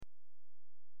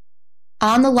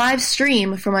On the live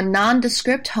stream from a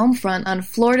nondescript homefront on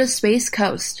Florida's Space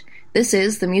Coast, this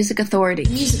is the Music Authority.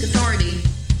 Music Authority.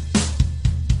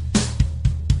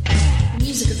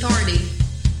 Music Authority.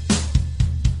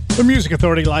 The Music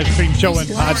Authority live stream show and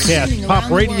podcast.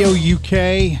 Pop Radio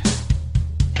UK.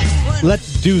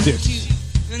 Let's do this.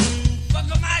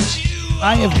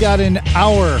 I have got an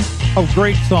hour of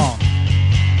great songs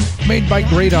made by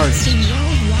great artists.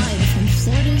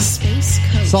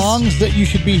 Songs that you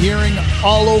should be hearing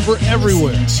all over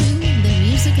everywhere.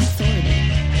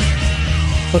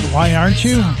 But why aren't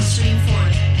you?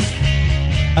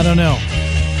 I don't know.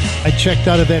 I checked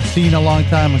out of that scene a long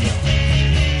time ago,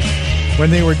 when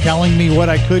they were telling me what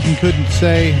I could and couldn't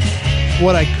say,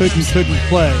 what I could and couldn't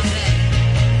play.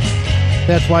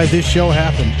 That's why this show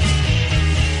happened.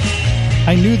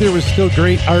 I knew there was still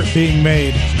great art being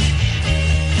made,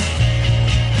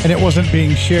 and it wasn't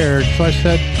being shared, so I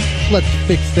said, let's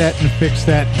fix that and fix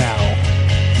that now.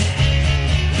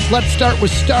 Let's start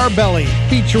with Starbelly,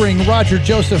 featuring Roger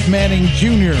Joseph Manning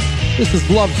Jr. This is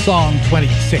Love Song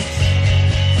 26.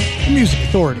 The Music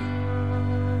Authority.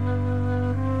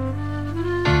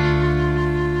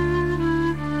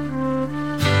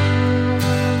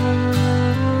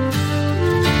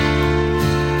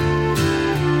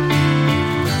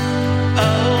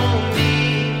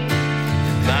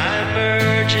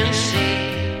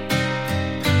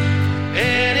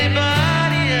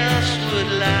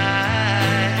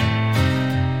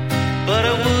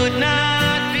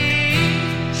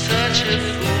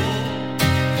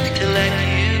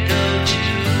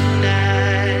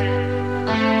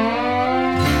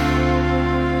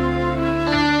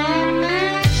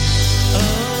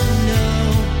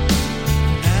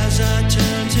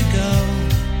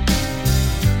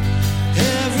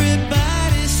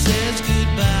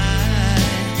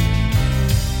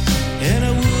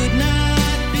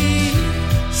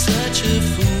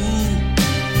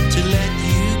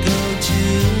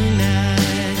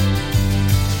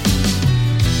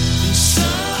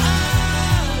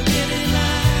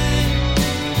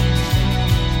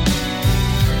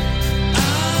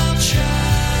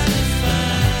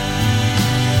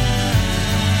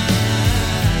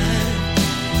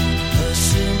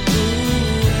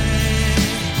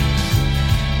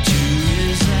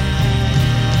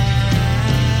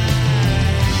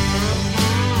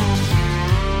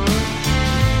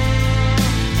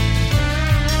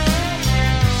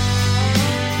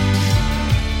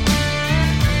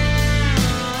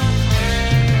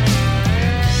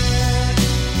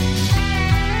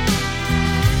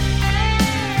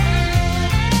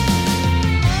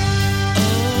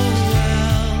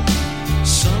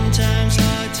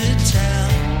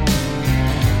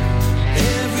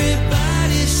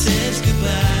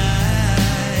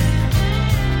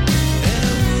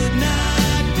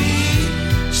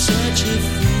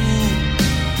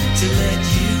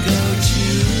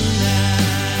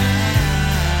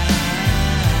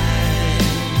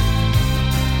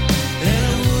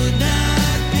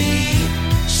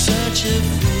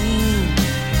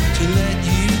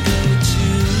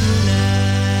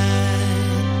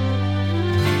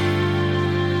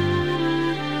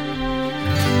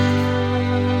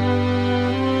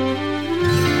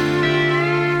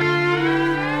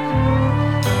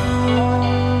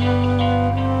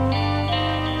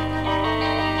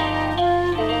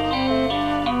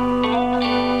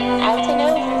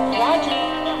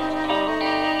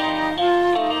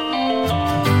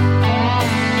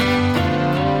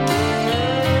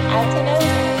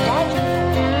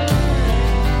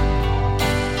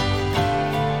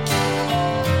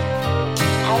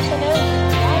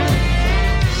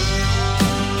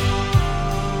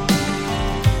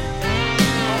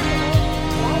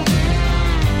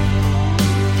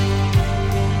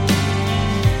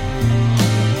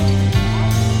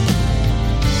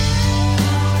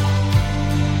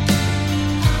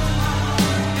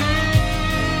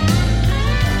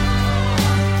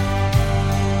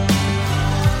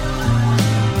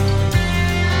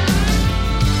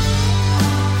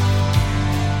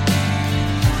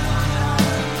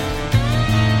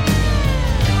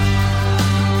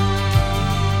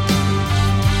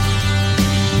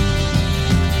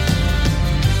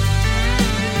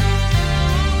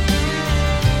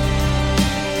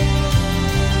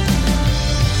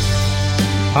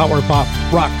 Power pop,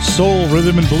 rock, soul,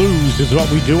 rhythm, and blues is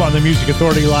what we do on the Music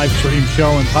Authority live stream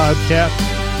show and podcast.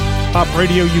 Pop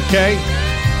Radio UK.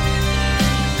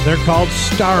 They're called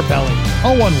Starbelly.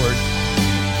 All one word.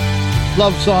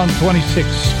 Love Song 26,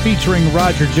 featuring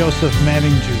Roger Joseph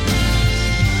Manning Jr.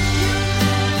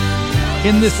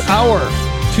 In this hour,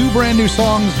 2 brand new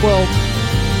songs. Well,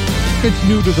 it's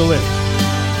new to the list.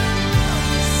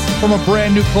 from a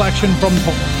brand new collection from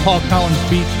Paul Collins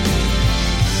Beat.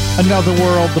 Another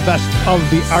World, the best of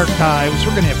the archives.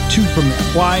 We're going to have two from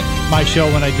that. Why? My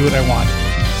show when I do what I want.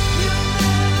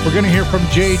 We're going to hear from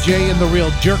JJ and the Real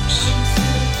Jerks.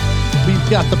 We've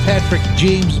got the Patrick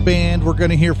James Band. We're going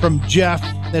to hear from Jeff.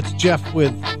 That's Jeff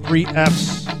with 3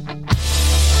 Fs.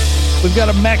 We've got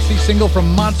a maxi single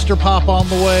from Monster Pop on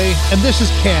the way. And this is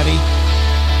Caddy,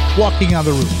 Walking on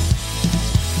the Roof.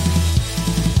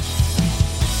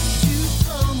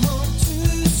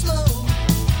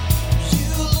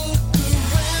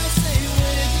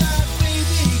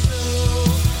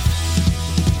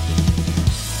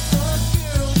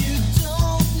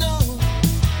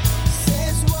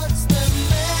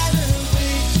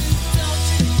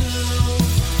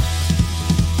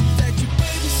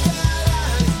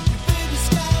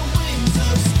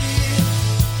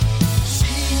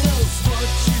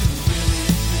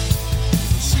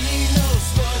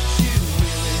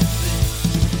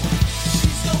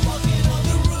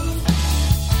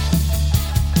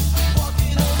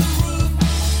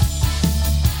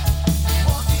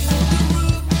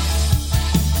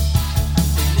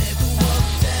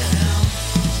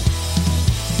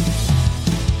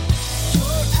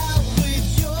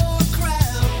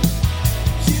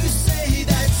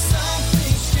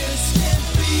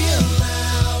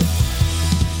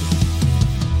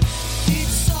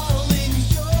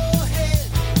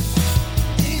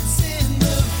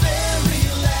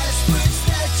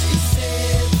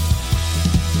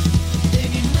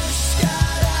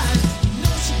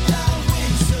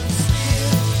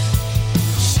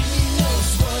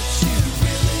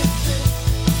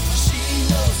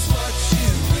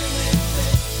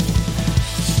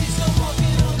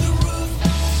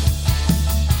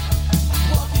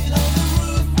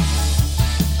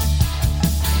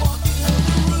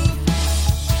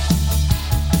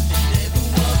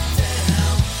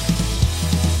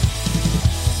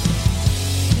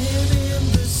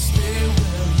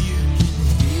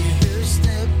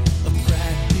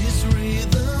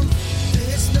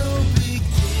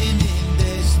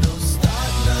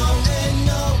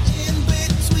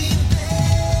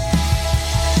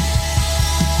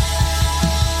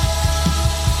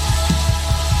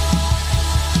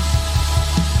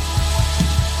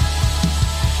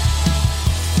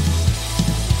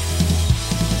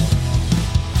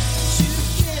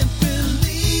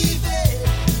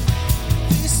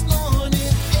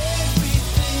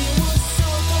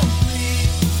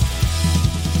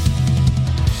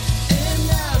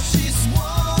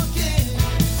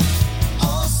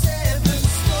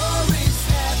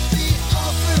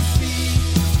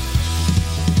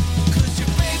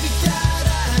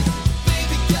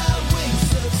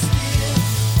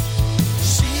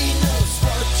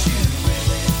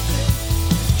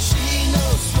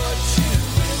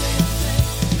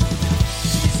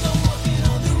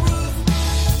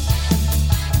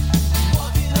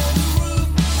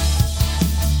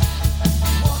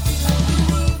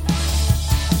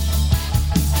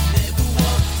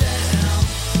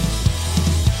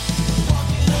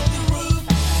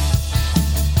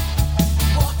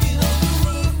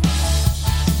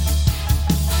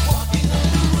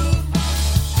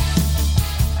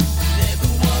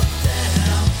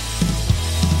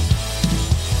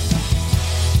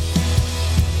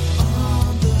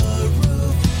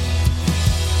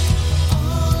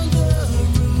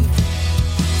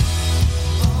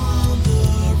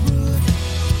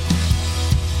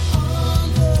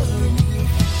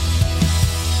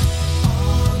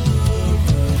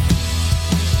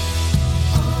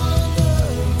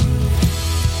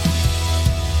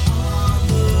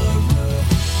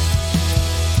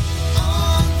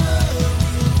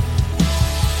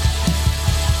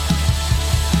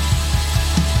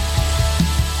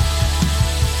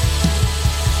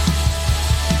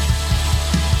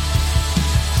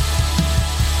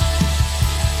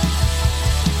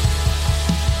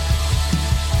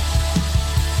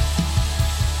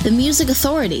 The Music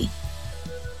Authority.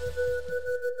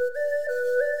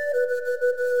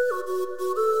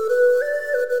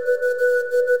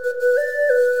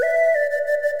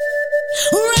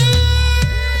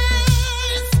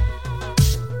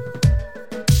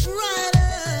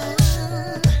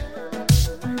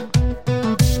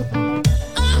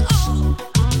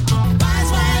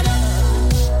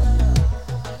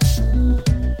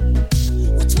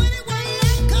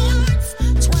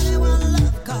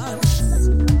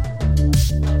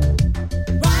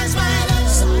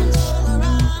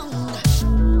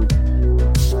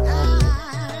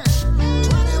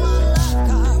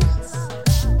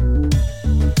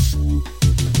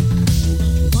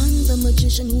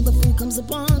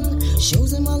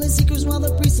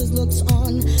 princes looks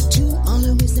on. 2 on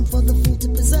the wisdom for the fool to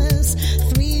possess.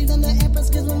 3 then the empress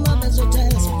gives him love as a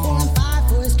test. 4 and 5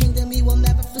 for his kingdom he will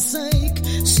never forsake.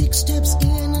 6 steps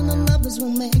in and the lovers will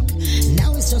make.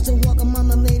 Now he starts to walk among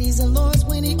the ladies and lords.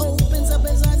 When he opens up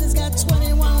his eyes, he's got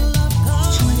 21 love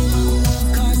cards. 21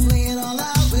 love cards, lay it all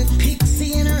out with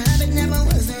Pixie in her habit, never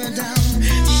was there a doubt.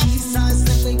 She sighs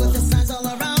simply with the signs all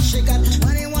around. She got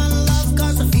 21 love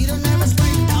cards, her feet are never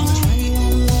straight down.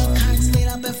 21 love cards laid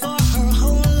out before her,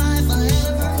 whole life ahead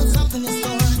of her with something in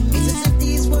store. It's as if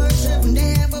these words have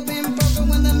never been broken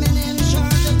when the men in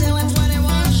charge are dealing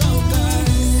 21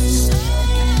 jokers.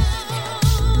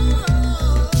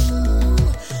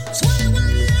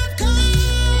 21 love cards.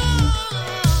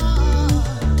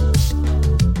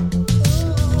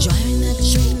 Driving that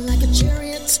train like a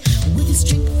chariot with his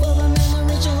drink for the men who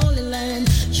reach a holy land.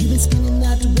 You've been spinning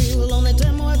that wheel only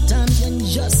 10 more times when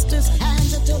justice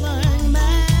hands it to the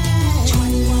hangman.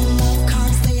 21 love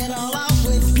cards, lay it all out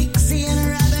with Pixie in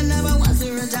her habit, never was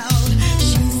there a doubt.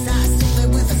 She sighs simply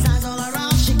with the signs all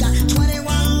around. She got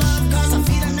 21 love cards, her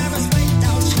feet are never straight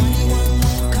out. 21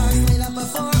 love cards laid up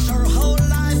before her, whole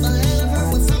life ahead of her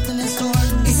with something in store.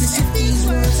 It's as if these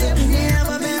words have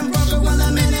never been broken when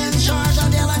the men in charge are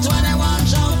dealing 21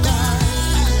 jokers.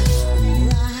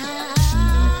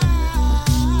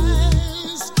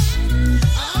 Rise.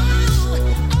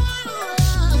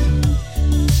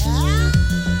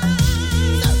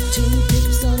 13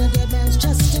 pips on a dead man's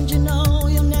chest, and you know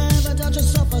you'll never doubt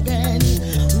yourself again.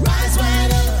 Rise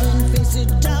right up and face it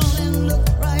down and look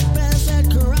right past that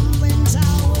crumbling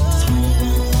tower.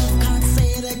 21 love cards, say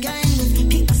it again with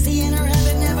Pixie in her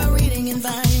habit, never reading in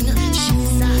vain. She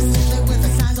sighs simply with the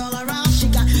signs all around. She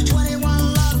got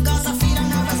 21 love cards, her feet are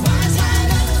nervous. Rise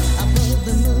right up above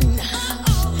the moon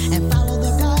and follow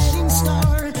the guiding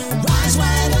star. Rise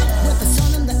right up with the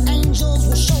sun and the angels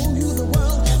will show you the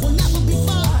world will never be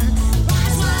far.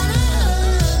 Rise right up.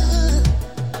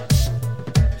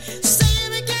 Say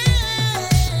it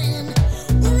again.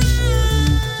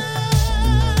 Rise.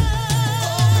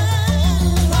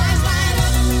 Rise right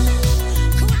up.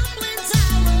 Crumbling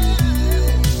tower.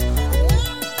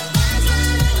 Rise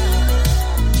right up.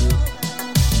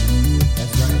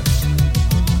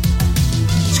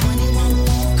 21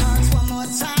 love cards, one more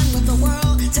time with the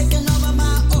world taken over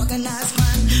by organized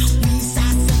crime. We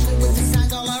side simply with the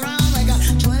signs all around. We got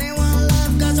 21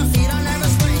 love cards, our feet are never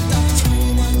straight up.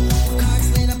 21 love cards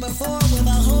laid up before with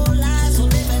our whole lives we're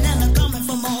living and they're coming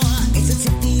for more. It's as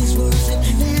if these words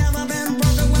have never been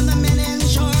broken when the men in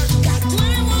charge got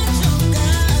 21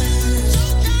 jokers.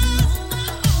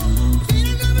 Feet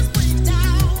are never straight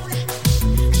down.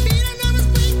 Feet are never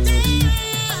straight down.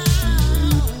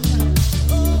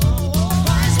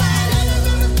 Rise right up,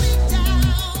 never straight down.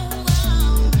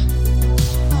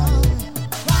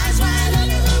 Rise right up,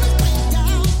 never straight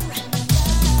down.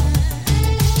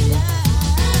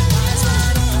 Rise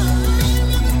right up,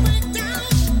 never straight down.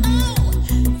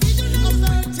 Feet are never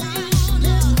straight down.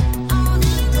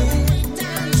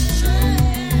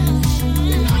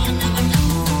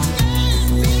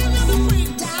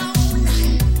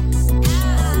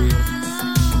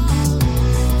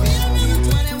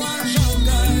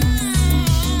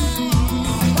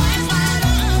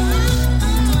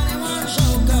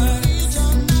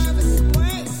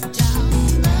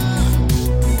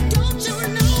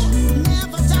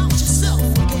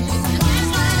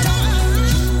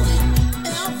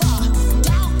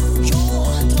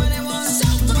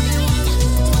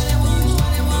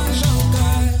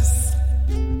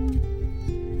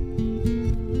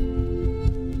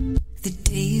 The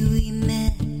day we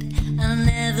met, I'll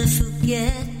never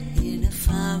forget. In a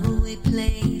faraway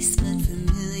place, but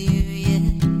familiar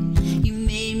yet. You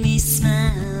made me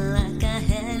smile like I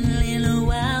hadn't in a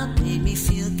while. Made me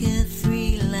feel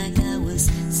carefree like I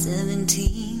was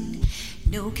 17.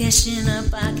 No cash in our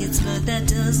pockets, but that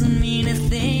doesn't mean a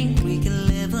thing. We can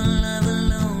live our love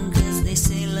alone, 'cause they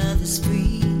say love is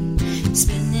free.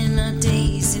 Spending our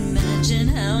days, imagine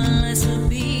how our lives will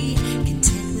be.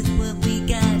 Content with what we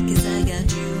got, 'cause I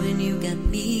got you and you got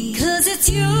me. 'Cause it's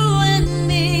you and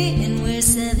me, and we're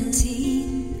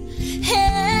 17.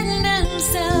 Heading down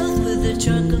south with the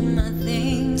trunk of my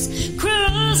things.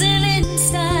 Cruising in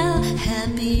style,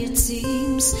 happy it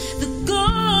seems. The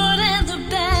good and the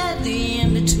bad, the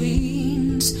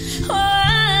in-betweens.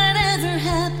 Whatever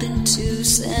happened to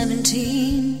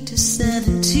 17, to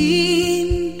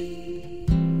 17?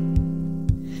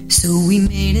 So we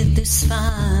made it this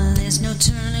far, there's no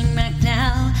turning back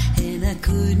now. And I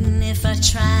couldn't if I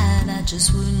tried, I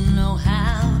just wouldn't know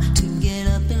how to get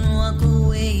up and walk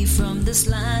away from this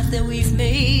life that we've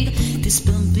made. This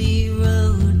bumpy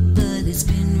road, but it's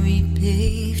been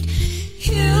repaved.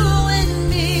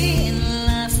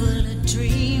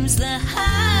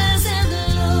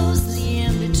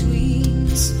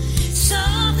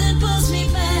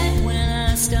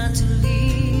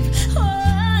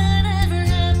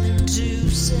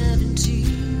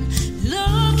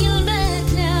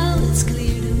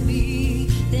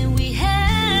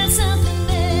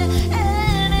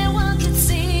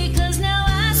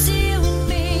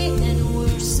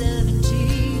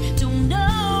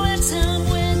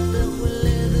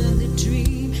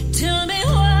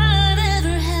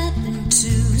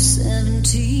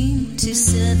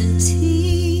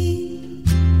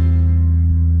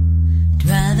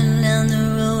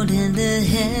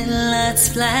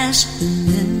 Flash, the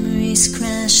memories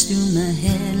crash through my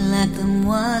head like I'm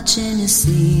watching a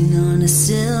scene on a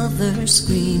silver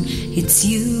screen. It's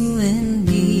you and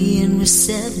me, and we're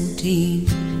 17,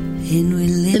 and we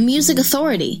live. The Music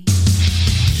Authority.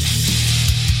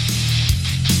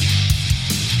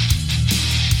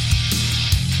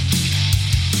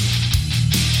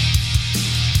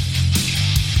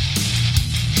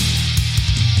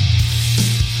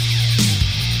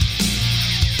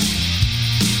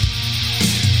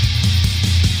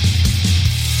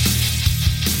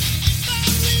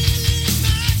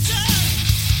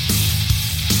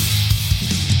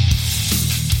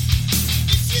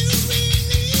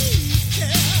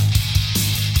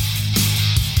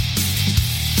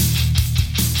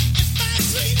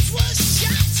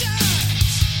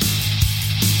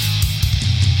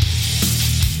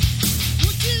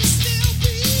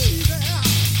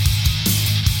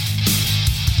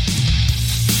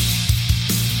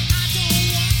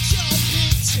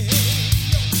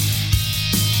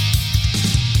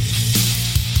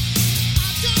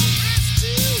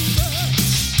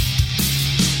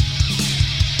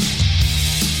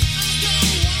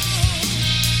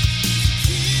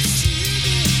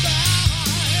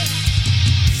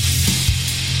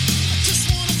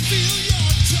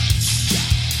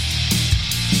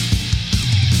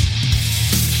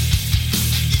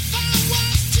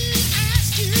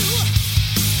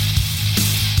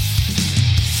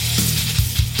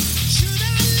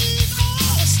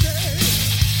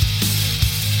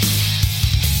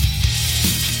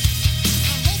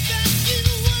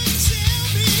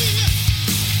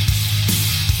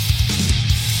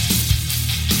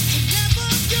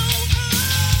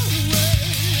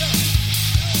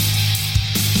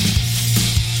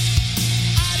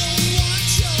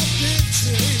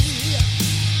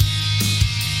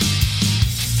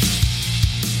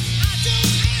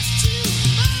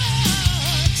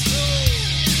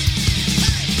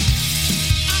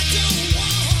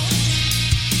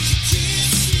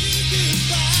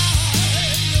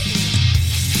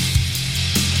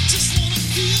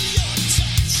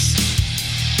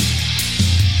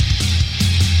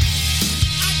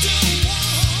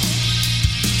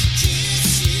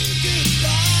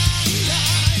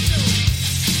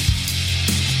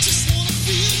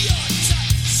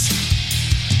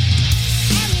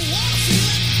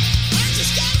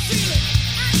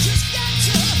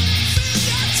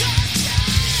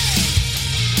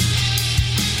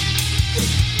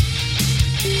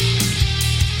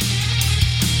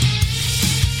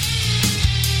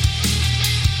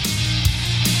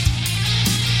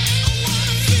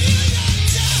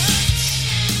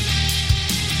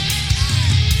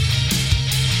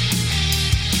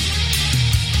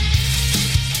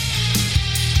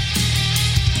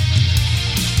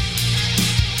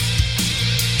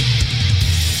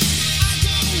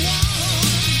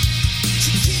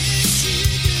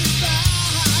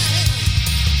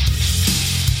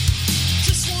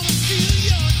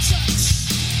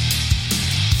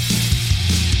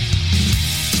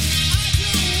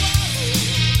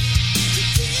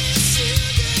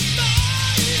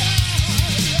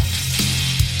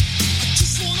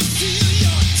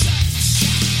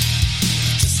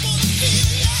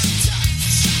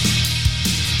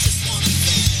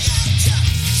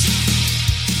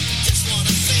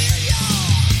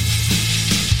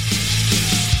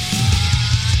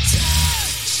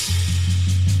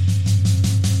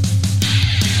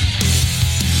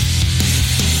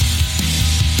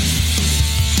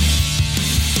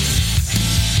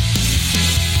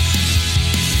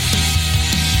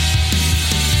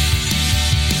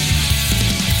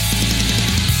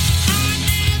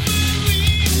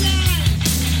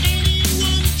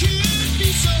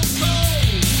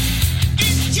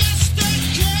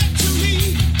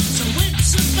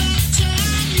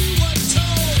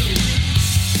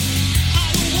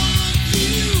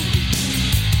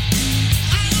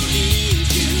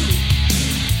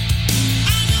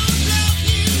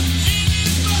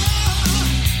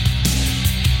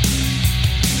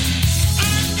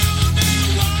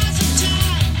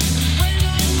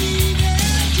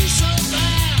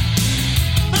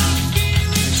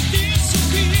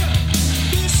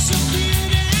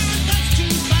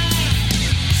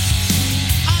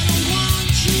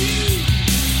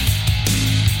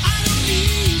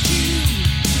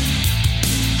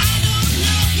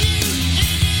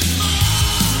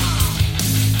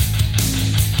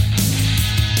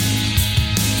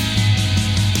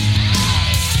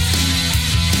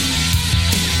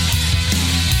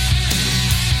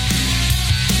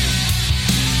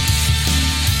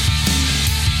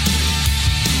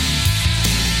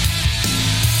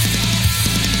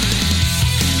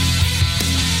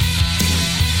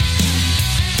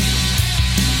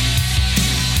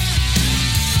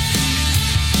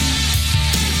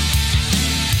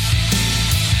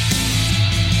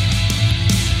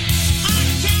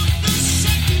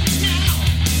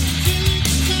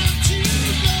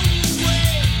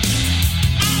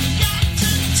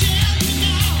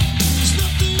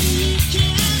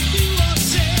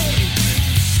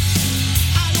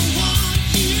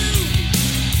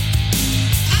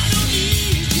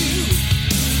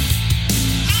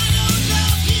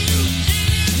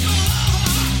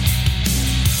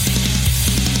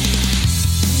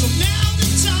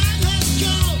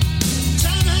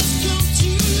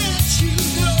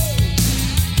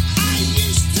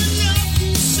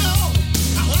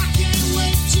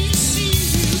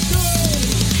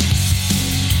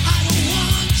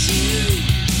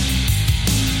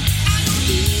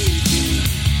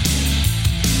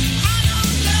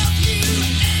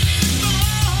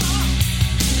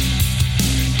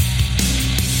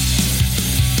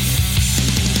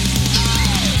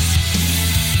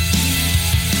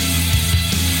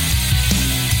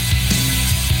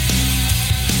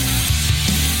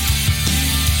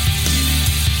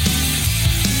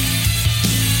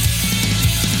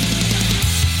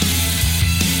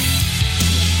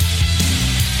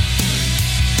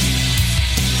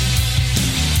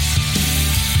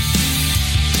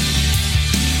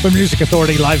 The Music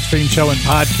Authority live stream show and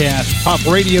podcast, Pop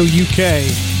Radio UK.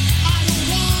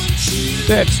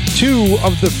 That's 2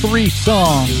 of the 3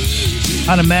 songs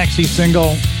on a maxi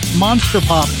single. Monster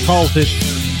Pop calls it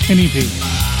an EP.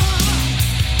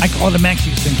 I call it a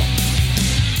maxi single.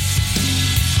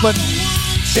 But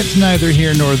it's neither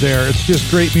here nor there. It's just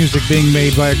great music being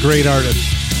made by a great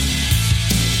artist.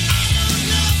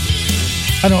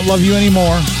 I Don't Love You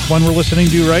Anymore, one we're listening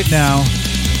to right now.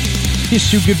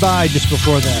 Kiss You Goodbye just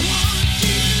before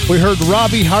that. We heard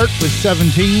Robbie Hart with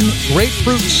 17,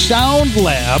 Grapefruit Sound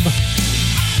Lab,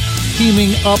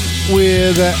 teaming up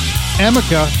with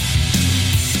Amica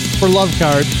for Love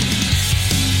Card,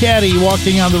 Caddy,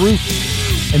 Walking on the Roof,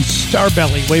 and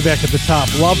Starbelly way back at the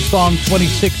top. Love Song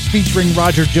 26 featuring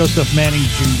Roger Joseph Manning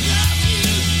Jr.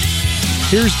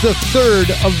 Here's the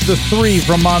third of the 3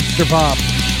 from Monster Pop.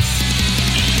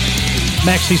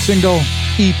 Maxi single,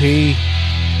 EP,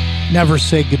 Never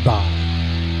Say Goodbye.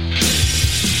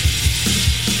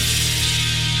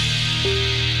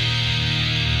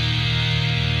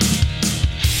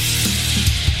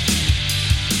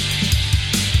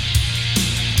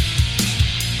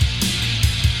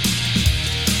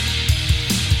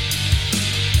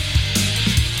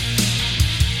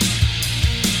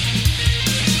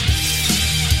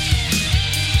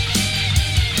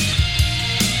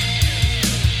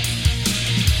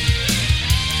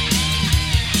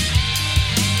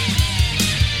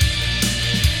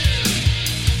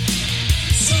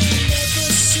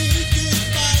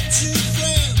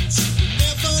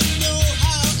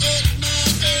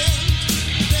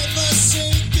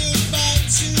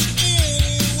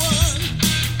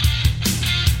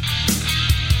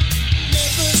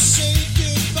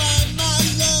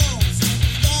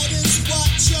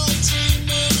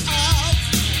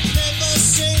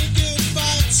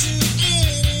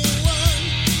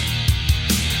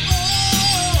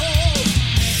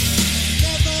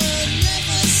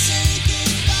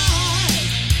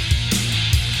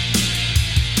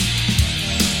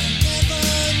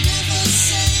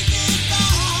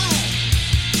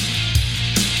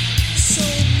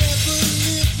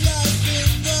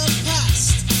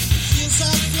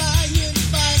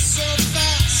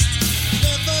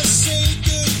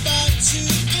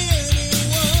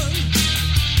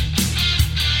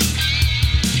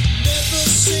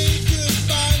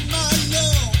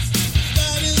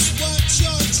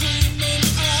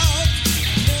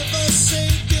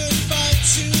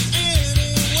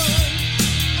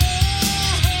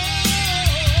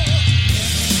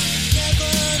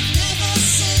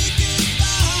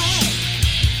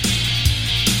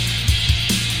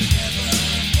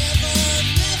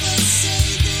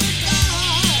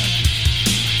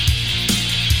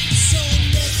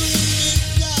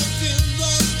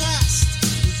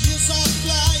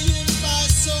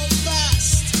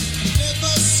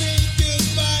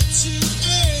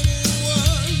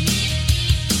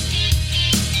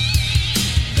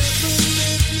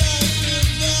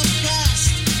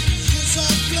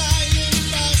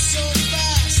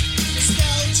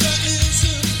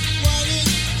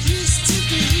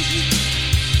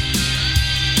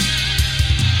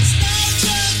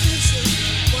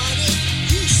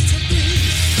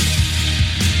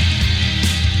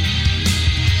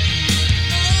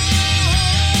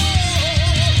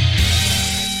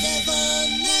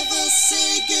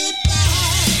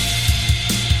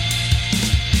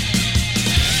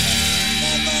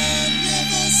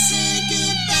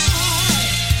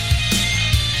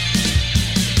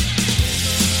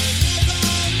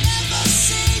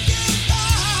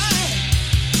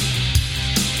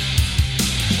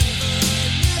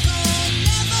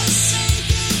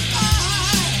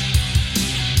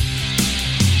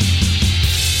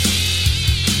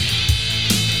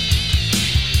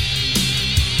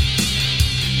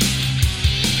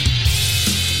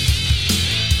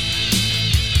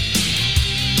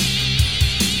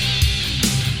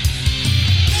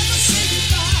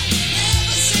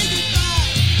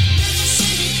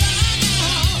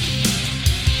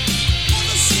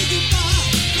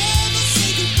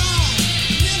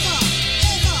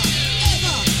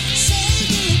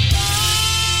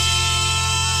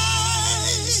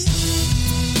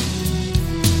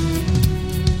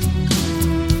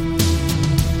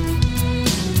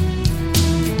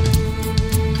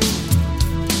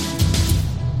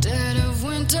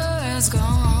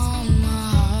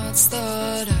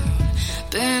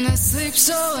 sleep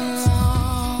so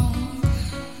long.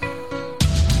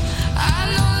 I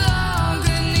no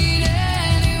longer need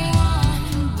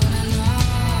anyone, but I know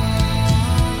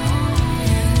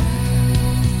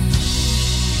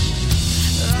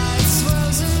light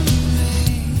swirls in me,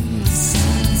 the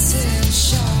sun is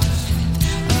sharp,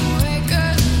 awake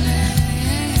at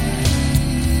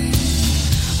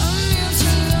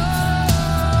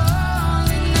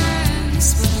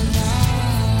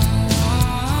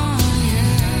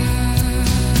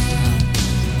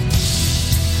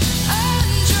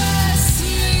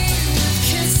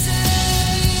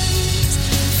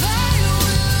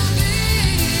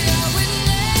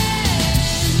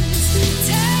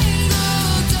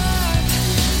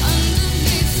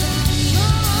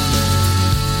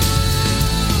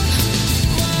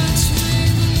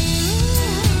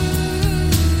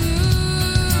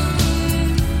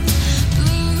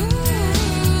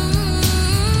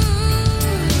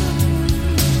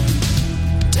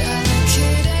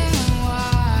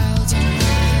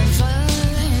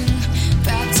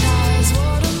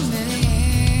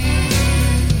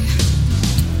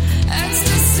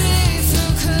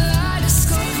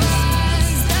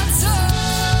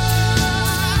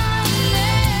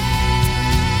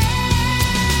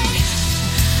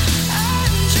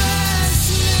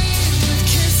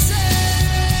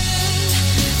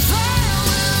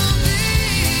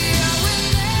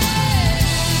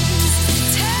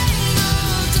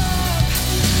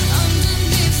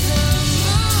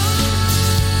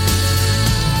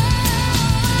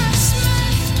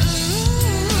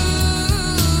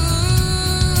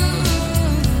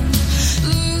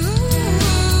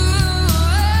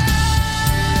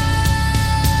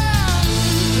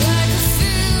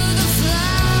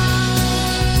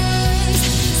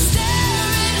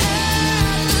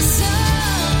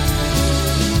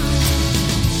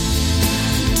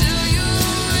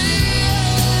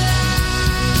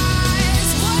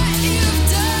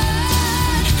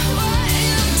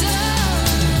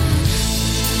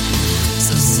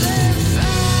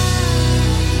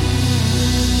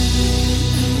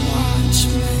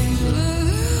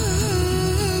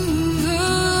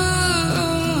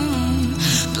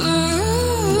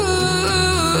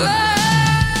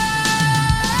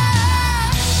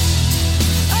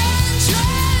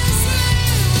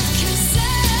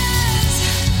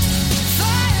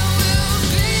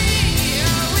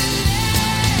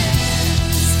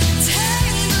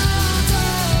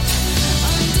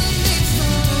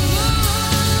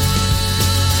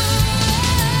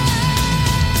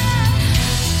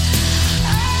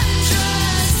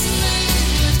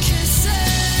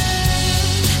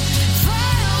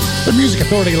Music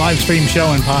Authority live stream show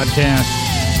and podcast.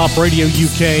 Pop Radio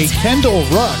UK, Kendall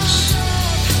Rux.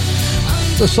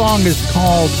 The song is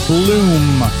called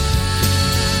Bloom.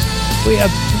 We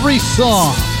have 3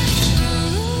 songs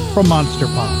from Monster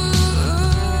Pop.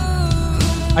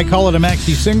 I call it a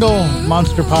maxi single.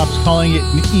 Monster Pop's calling it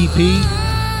an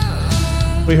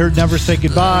EP. We heard Never Say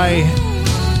Goodbye,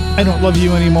 I Don't Love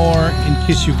You Anymore, and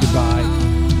Kiss You Goodbye.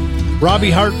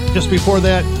 Robbie Hart just before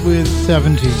that with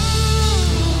 17.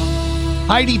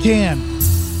 Heidi Tan,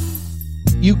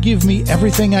 You Give Me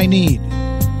Everything I Need.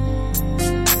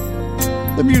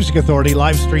 The Music Authority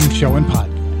live stream show and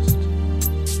podcast.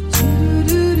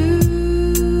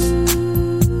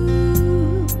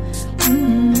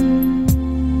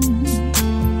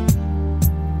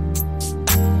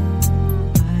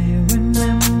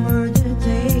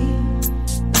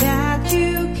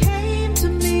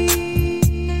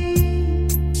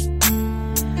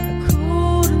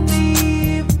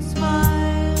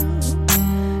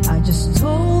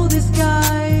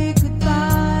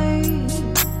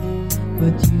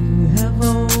 But you have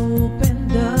opened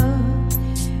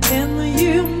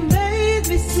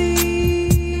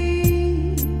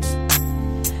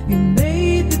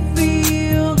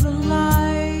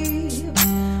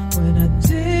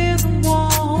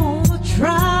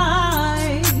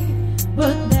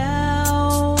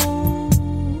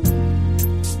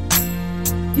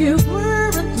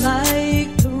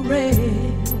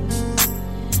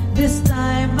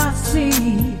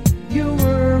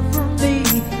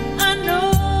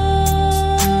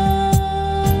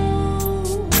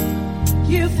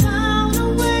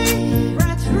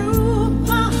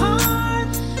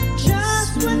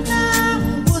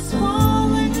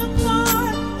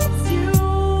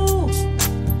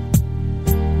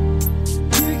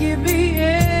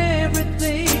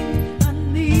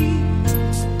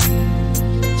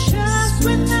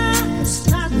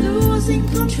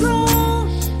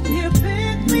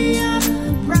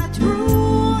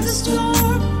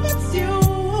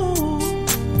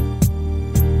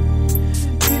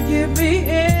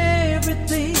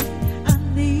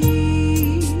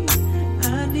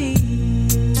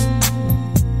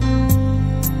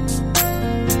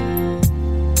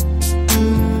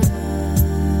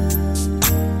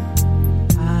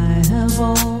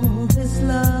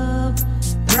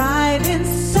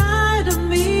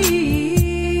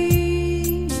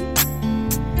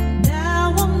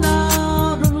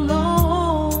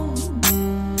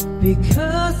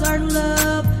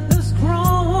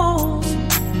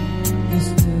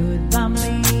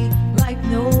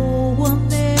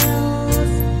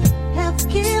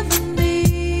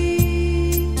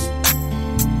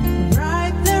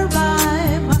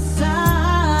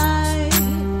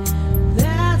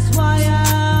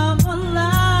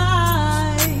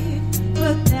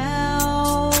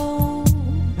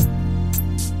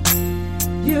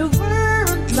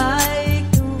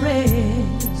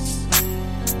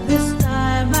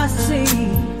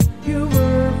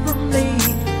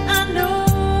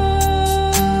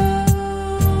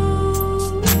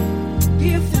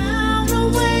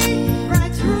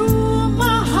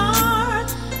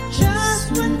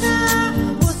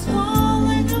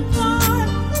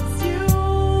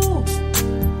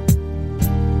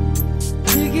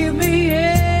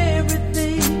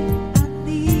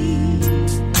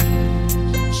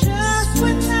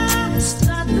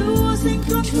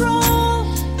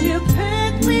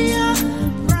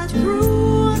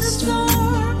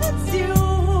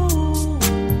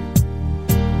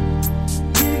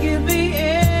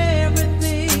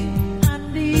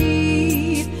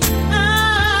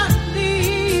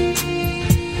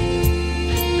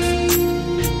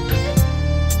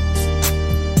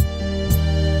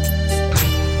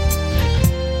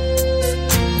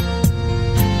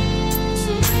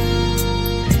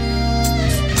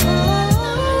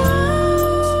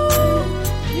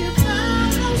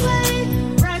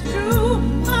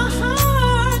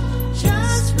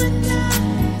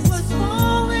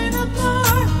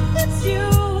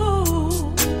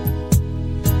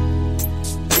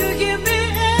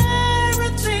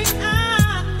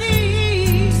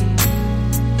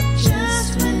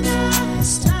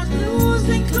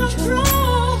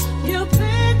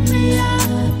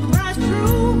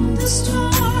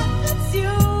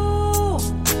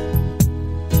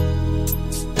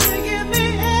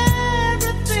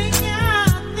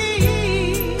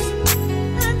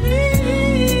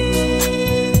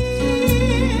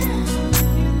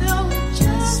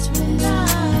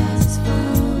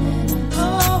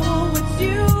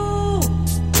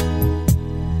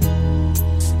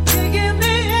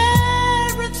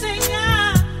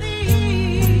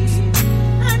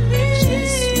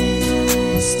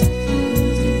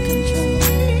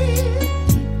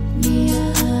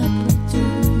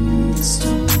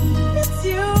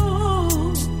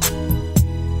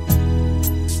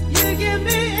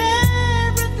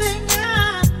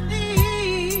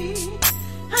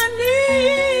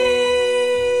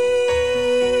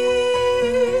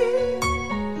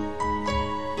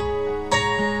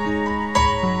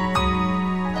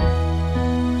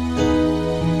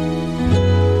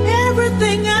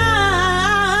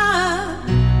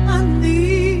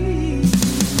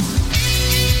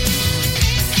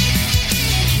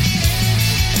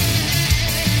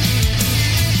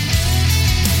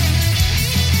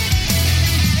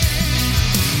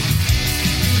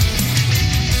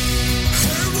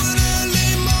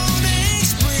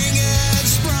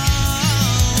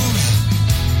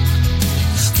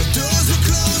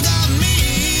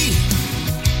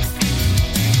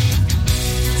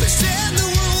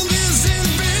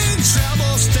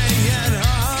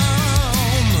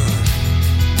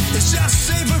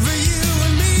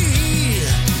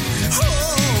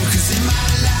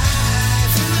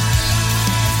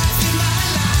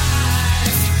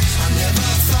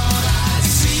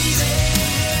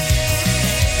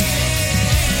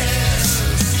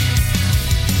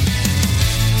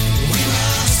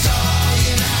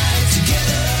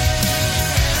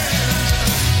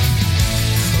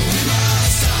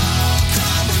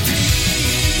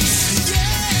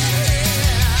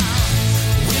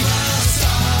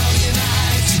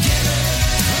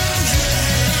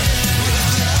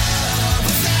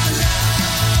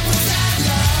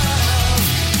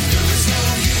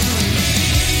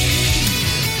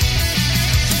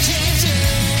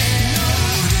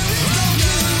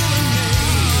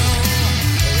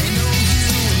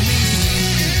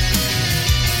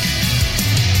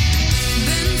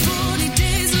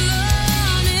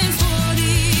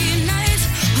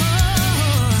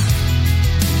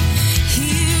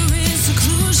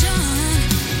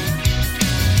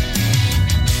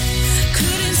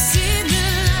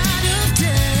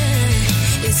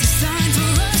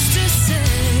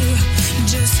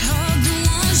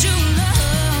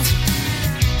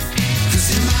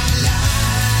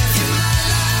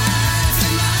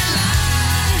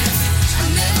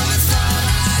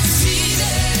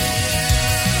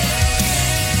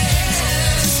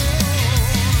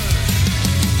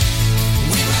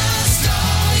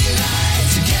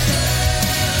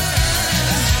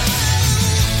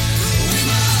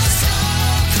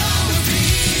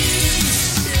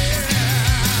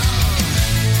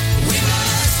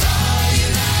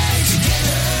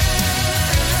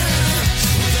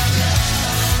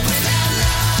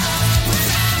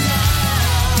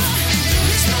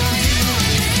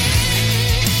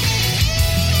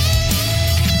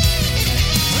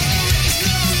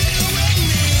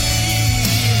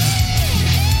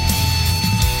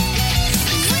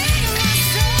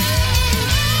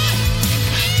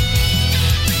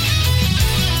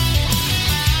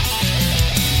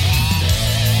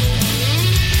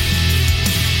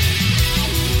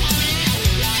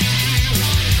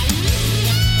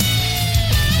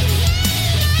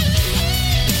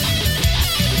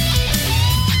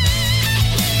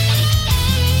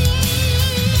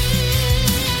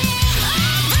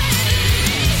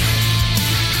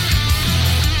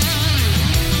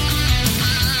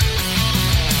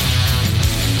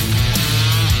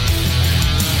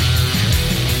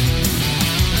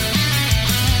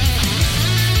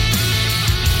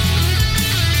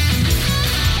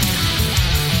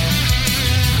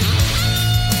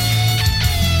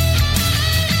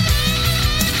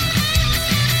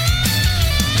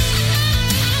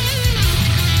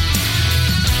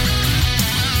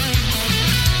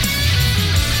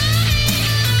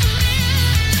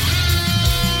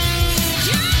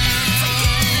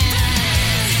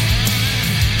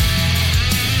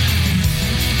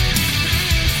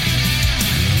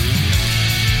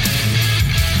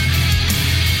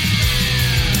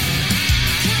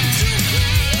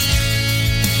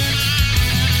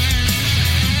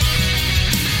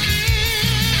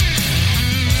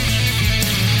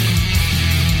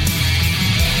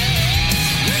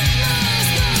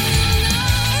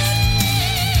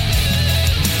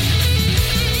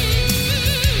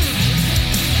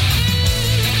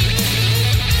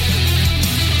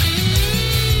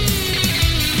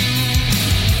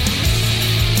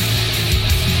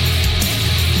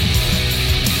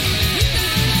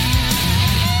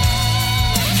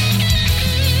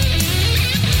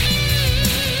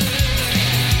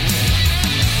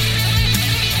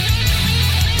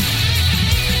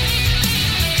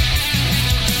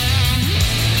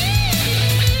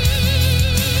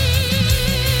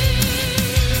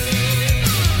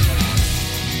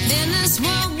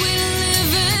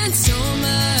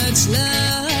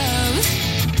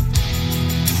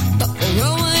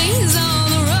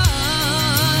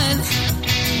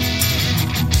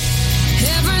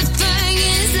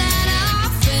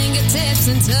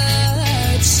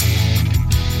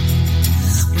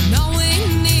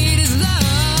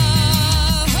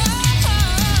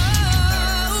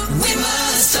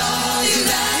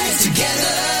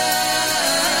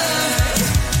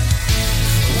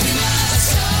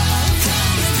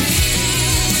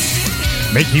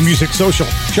Making music social,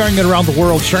 sharing it around the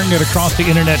world, sharing it across the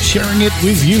internet, sharing it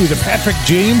with you. The Patrick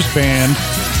James Band.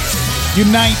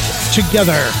 Unite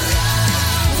together.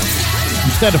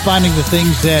 Instead of finding the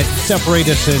things that separate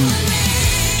us and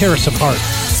tear us apart.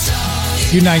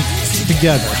 Unite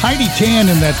together. Heidi Tan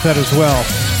in that set as well.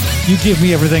 You Give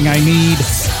Me Everything I Need.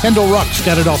 Kendall Rux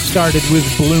got it all started with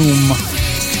Bloom.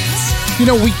 You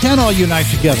know, we can all unite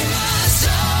together.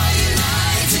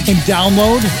 And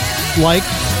download, like,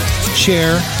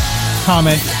 share,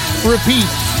 comment, repeat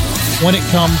when it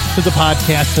comes to the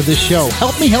podcast of this show.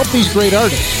 Help me help these great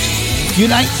artists.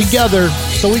 Unite together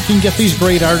so we can get these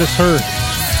great artists heard.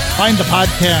 Find the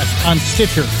podcast on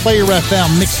Stitcher, Player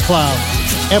FM, Mixcloud,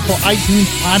 Apple iTunes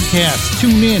Podcasts,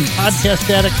 TuneIn, Podcast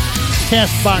Addict,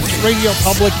 CastBox, Radio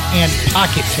Public, and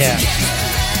Pocket Cast.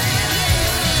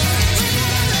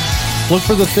 Look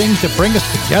for the things that bring us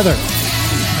together,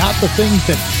 not the things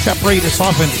that separate us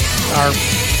off in our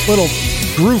little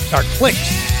groups, our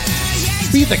cliques.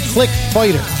 Be the clique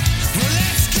fighter.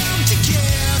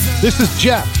 This is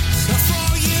Jeff.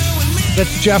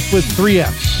 That's Jeff with 3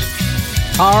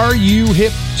 Fs. Are you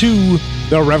hip to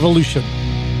the revolution?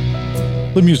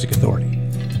 The Music Authority.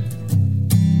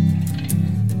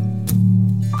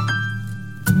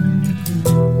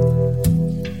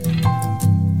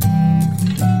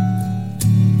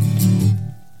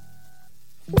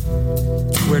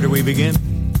 Where do we begin?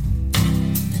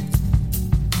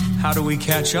 How do we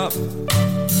catch up?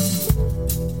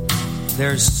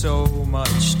 There's so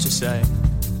much to say.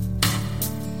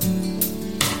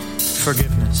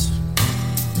 Forgiveness.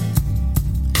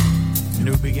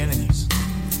 New beginnings.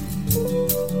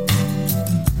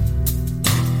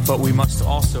 But we must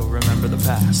also remember the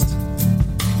past.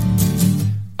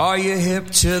 Are you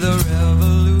hip to the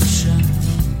revolution?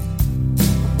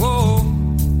 Whoa.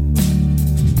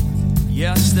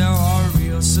 Yes, there are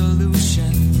real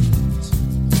solutions.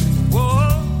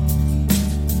 Whoa.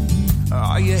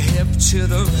 Are you hip to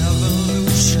the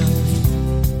revolution?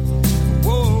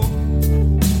 Whoa.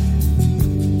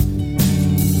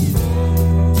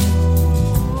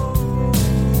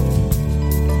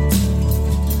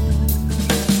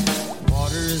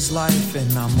 Life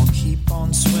and I'm gonna keep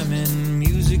on swimming.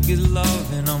 Music is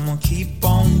love and I'm gonna keep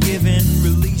on giving.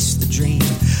 Release the dream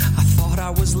I thought I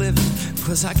was living,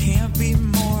 'cause I can't be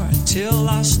more until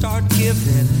I start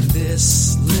giving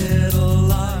this little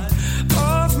life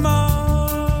of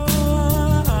mine.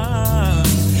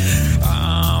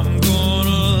 I'm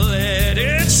gonna let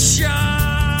it shine.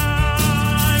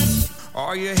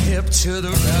 Are you hip to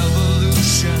the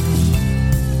revolution?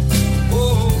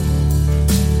 Oh,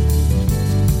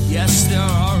 yes, there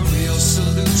are real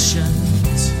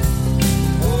solutions.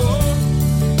 Oh,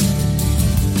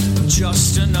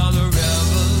 just another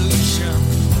revolution.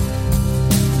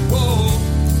 Whoa.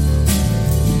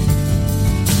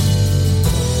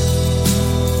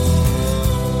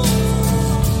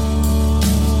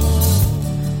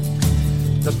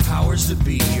 The powers that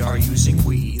be are using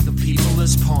we, the people,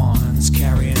 as pawns,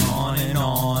 carrying on and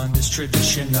on this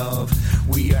tradition of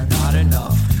we are not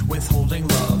enough, withholding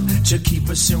love to keep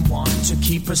us in one, to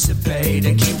keep us at bay,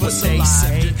 to keep us alive.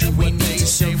 Say we need to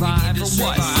survive for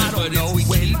what? I don't know. We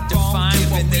keep define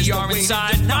what we are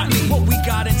inside, not me. What we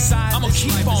got inside. I'm gonna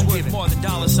keep on giving more than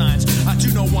dollar signs. I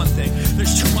do know one thing: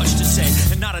 there's too much to say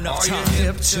and not enough time. Are you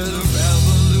hip to the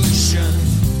revolution?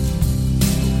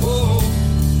 Oh,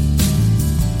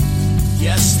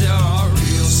 yes, there are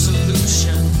real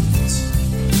solutions.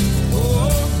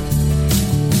 Oh,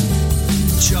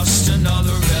 just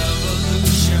another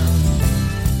revolution.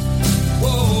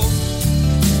 Whoa.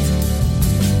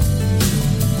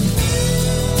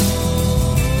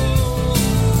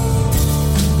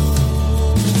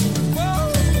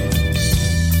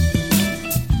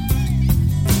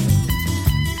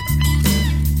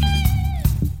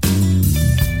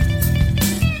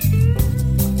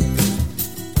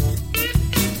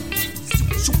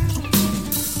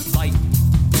 Light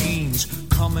beams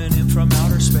coming in from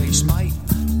outer space might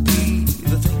be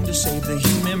the thing to save the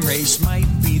human race, might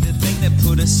be the thing that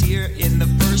put us here in the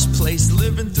first place,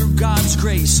 living through God's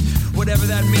grace. Whatever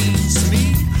that means to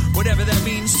me, whatever that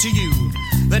means to you,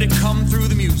 let it come through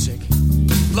the music.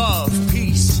 Love,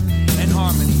 peace, and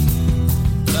harmony.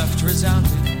 Left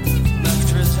resounding,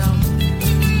 left resounding.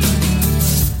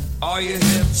 Are you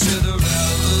hip to the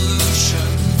revolution?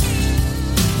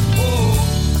 Oh,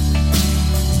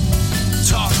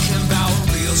 talking about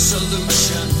real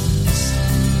solutions.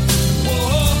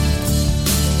 Whoa,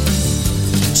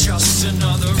 just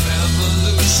another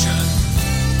revolution.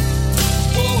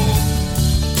 Whoa.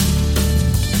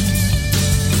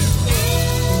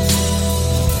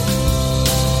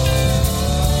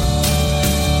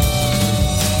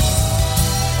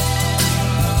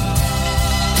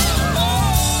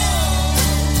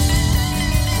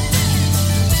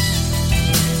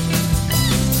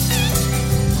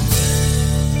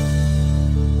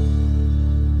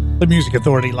 The Music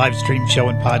Authority live stream show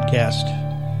and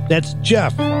podcast. That's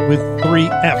Jeff with 3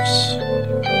 F's.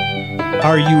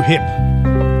 Are you hip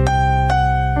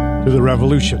to the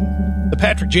revolution? The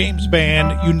Patrick James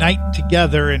Band, Unite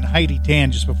Together, and Heidi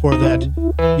Tan just before that.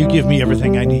 You Give Me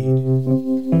Everything I Need.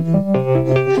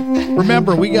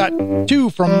 Remember, we got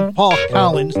 2 from Paul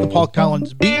Collins, the Paul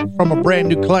Collins Beat, from a brand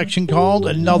new collection called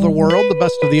Another World, the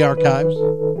best of the archives.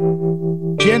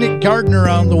 Janet Gardner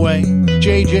on the way,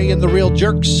 JJ and the Real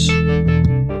Jerks.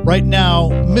 Right now,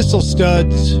 Missile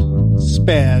Studs,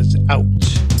 Spaz Out.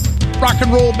 Rock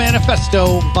and Roll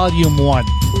Manifesto, Volume 1.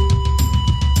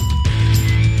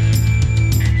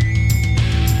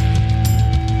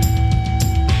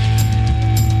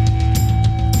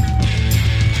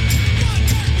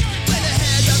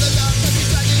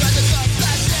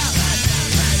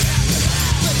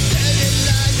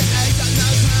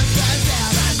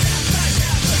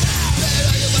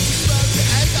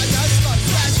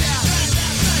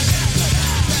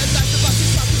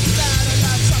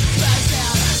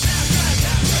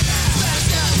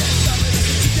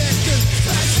 Somebody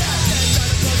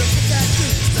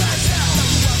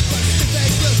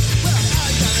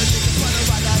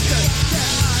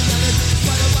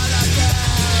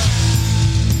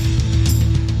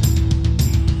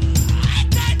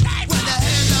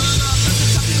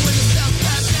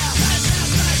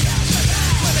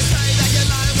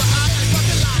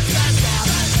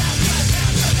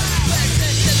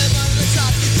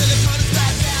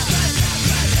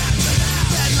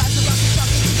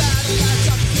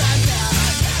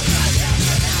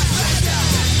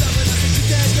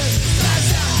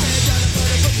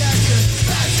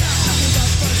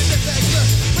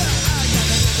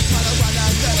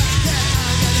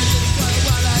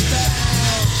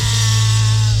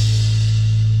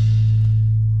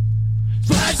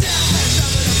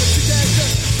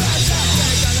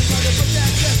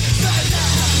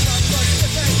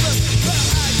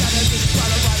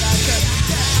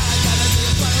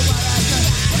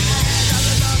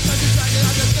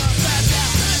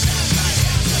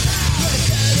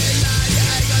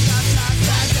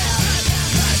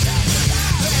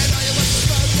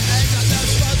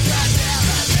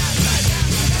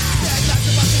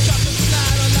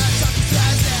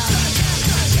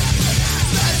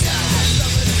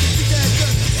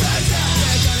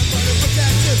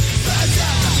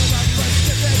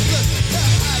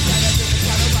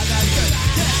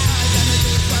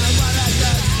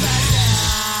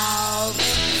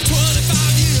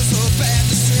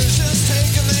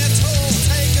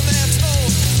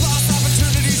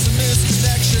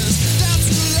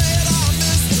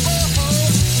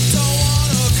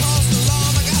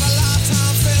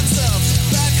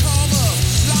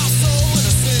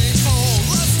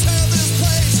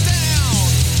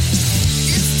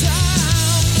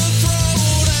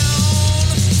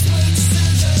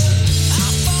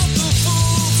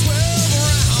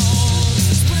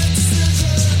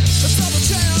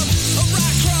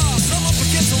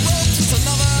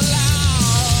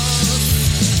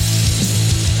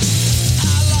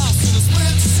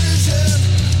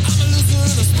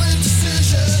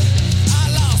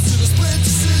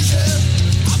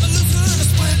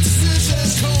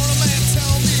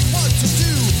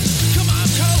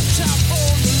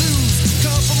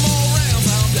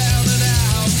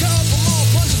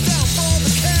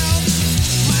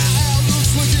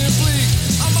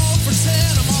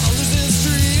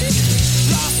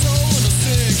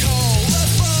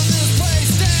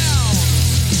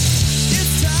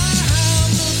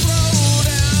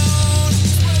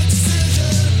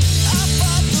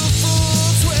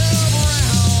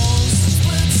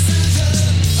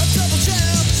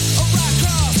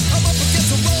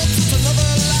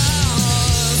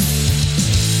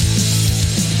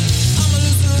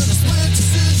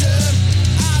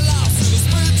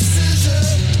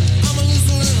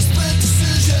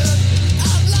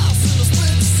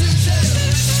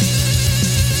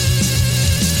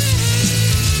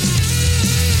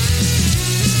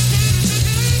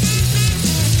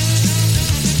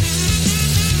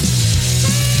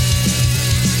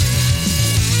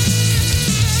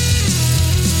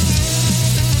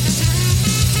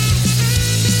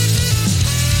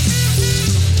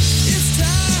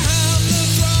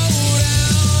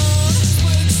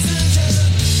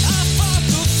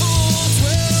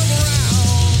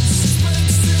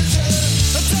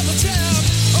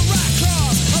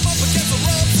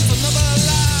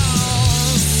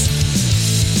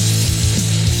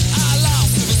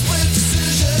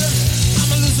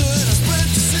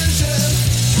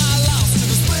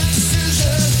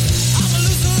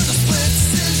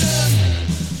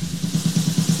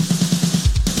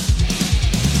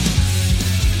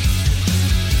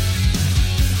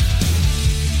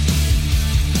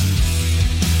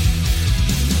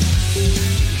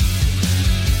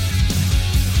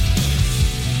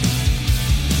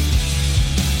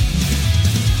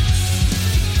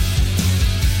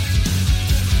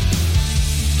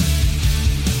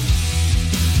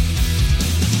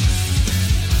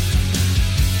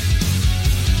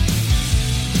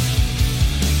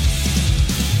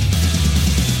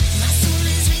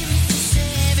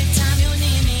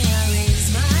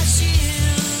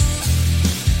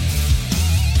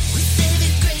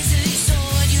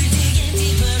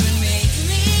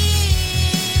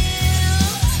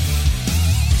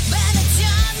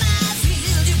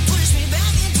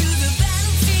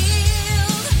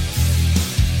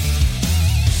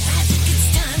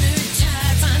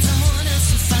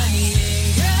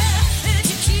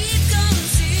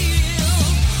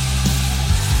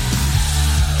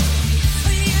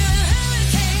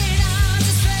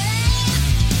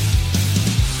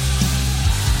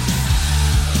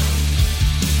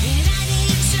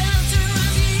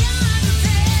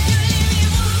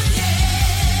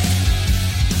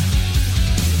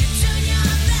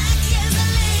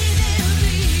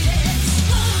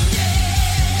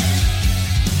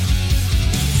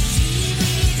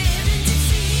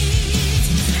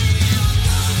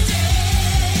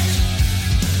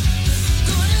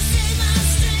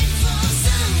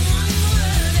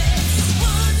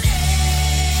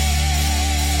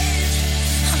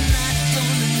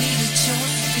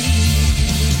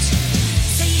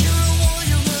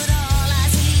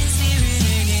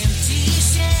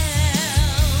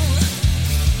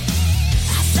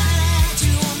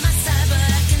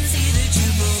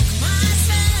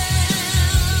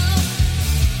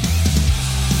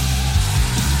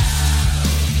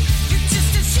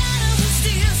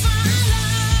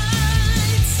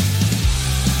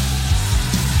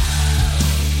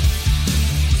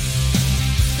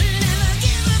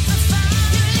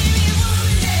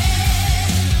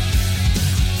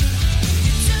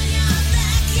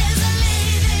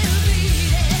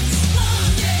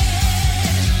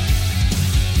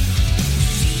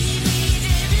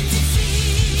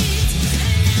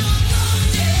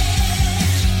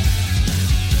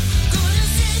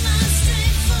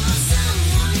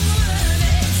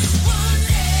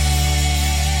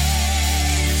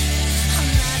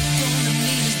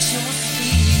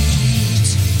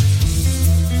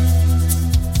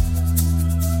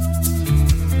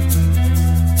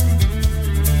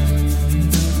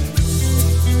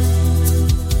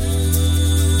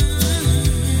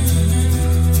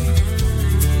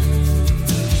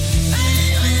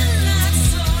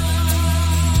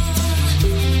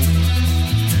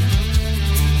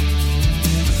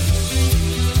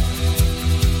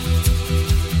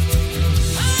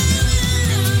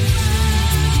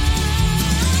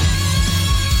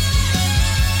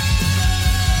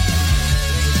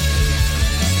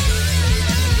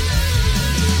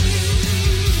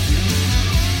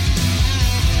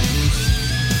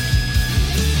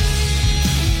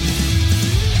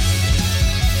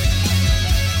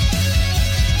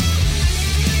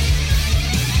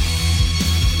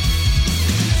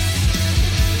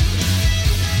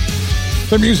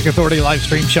The Music Authority live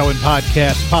stream show and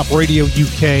podcast, Pop Radio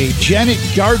UK. Janet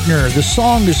Gardner. The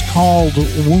song is called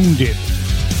Wounded.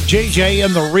 JJ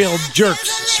and the Real Jerks,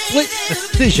 Split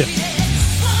Decision.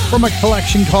 From a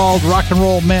collection called Rock and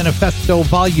Roll Manifesto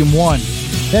Volume 1.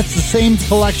 That's the same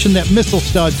collection that Missile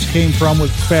Studs came from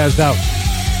with Spaz Out.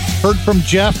 Heard from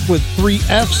Jeff with 3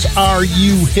 F's, Are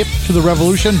You Hip to the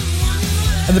Revolution?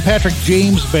 And the Patrick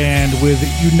James Band with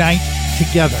Unite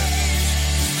Together.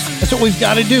 That's what we've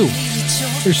got to do.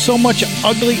 There's so much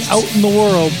ugly out in the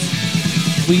world.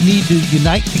 We need to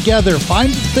unite together,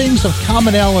 find the things of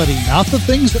commonality, not the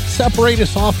things that separate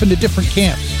us off into different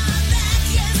camps.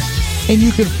 And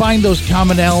you can find those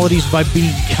commonalities by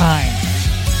being kind.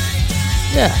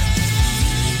 Yeah,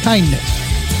 kindness.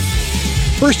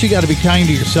 First, you got to be kind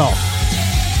to yourself.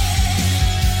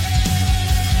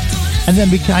 And then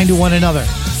be kind to one another.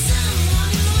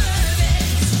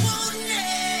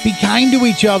 Be kind to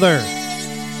each other.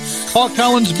 Paul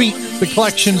Collins Beat. The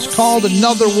collection's called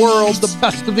Another World, the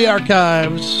best of the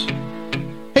archives.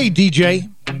 Hey, DJ.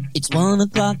 It's 1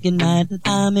 o'clock at night and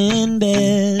I'm in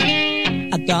bed.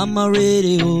 I got my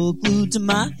radio glued to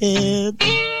my head.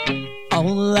 All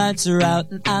the lights are out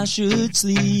and I should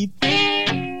sleep.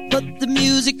 But the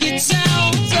music, it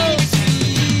sounds so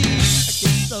sweet. I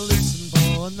guess I'll listen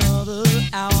for another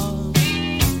hour.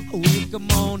 I wake up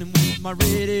morning with my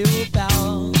radio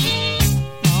power.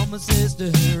 Mama says to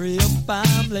hurry up,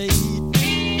 I'm late.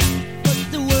 But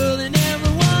the world and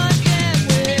everyone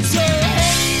can't wait. So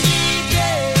hey DJ,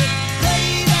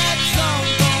 play that song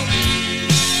for me.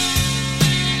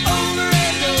 Over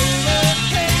and over.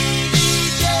 Hey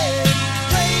DJ,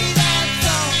 play that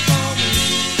song for me.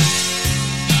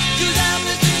 'Cause I'm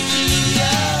listening to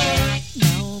you.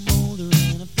 Now I'm older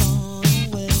and I've gone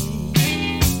away.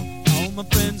 All my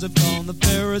friends have gone the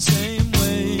very same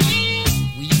way.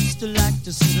 We used to like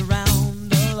to sit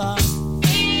around a lot.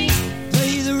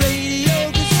 Play the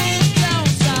radio 'cause it don't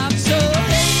stop. So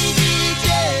hey DJ,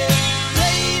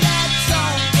 play that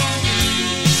song for me.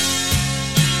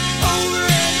 Over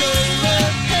and over.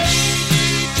 Hey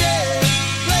DJ,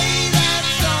 play that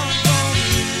song for me.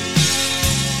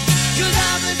 'Cause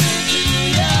I'm listening to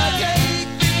you.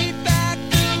 Take me back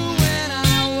to when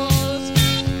I was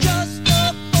just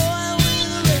a boy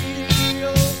with a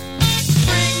radio.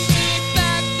 Bring me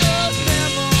back those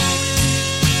memories.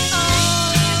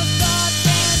 All of thoughts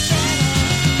and memories.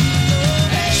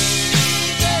 Hey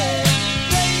DJ,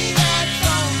 play that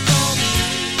song for me.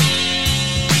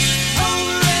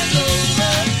 Over and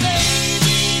over. Hey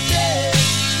DJ,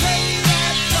 play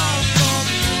that song for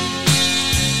me.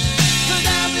 'Cause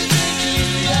I'm listening to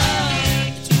you.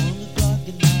 It's 1 o'clock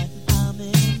at night and I'm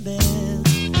in bed.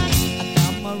 I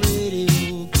got my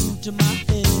radio glued to my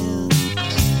head.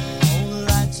 All the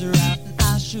lights are out and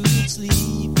I should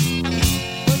sleep.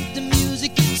 But the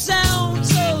music, it sounds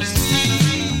so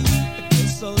sweet. I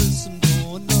guess I'll listen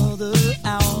for another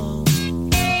hour.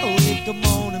 I wake up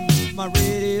morning with my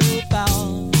radio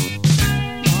power.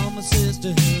 Mama says to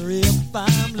hurry up,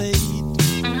 I'm late.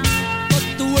 But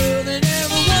the world and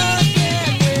everyone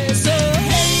can't wait. So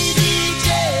hey DJ,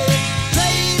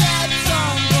 play that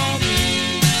song for me.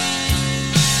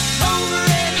 Over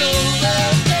and over.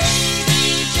 Hey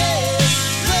DJ,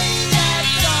 play that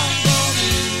song for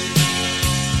me.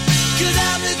 'Cause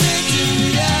I'm listening to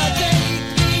you. Take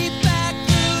me back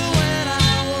to when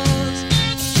I was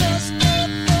just a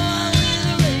boy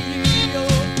with a radio.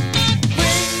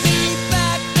 Bring me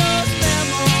back those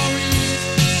memories.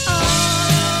 All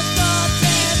of thoughts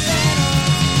and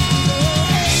memories. Oh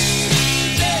hey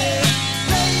DJ,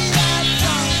 play that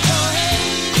song for hey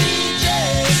DJ.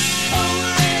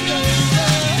 Over and over.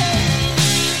 Hey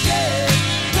DJ,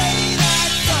 play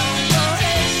that song for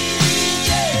hey DJ.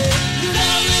 'Cause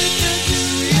I'm listening to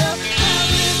you. I'm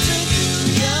listening to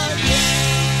you.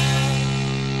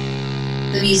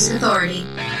 The Music Authority.